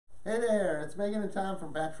Hey there, it's Megan and Tom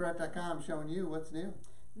from Bachelorette.com showing you what's new.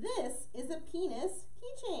 This is a penis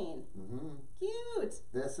keychain. Cute.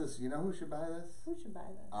 This is, you know who should buy this? Who should buy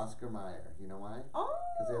this? Oscar Mayer. You know why? Oh.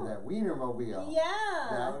 Because they have that Wienermobile.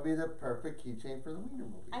 Yeah. That would be the perfect keychain for the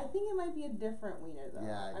Wienermobile. I think it might be a different wiener though.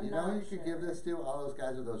 Yeah, you know who you could give this to? All those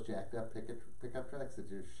guys with those jacked up pickup trucks that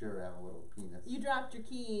just sure have a little penis. You dropped your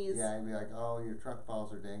keys. Yeah, you'd be like, oh, your truck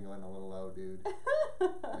balls are dangling a little low, dude.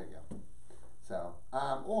 There you go. So,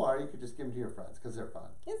 or you could just give them to your friends because they're fun.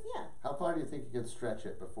 Yeah. How far do you think you can stretch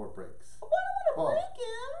it before it breaks? Oh, I don't want to break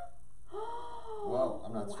him. Whoa,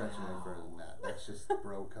 I'm not stretching any further than that. That's just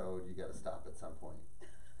bro code. You got to stop at some point.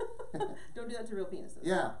 Don't do that to real penises.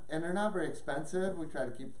 Yeah, and they're not very expensive. We try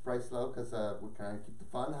to keep the price low because we're trying to keep the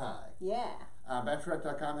fun high. Yeah.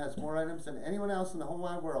 Bachelorette.com has more items than anyone else in the whole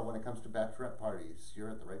wide world when it comes to bachelorette parties.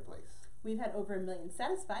 You're at the right place. We've had over 1 million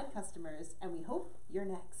satisfied customers, and we hope you're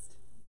next.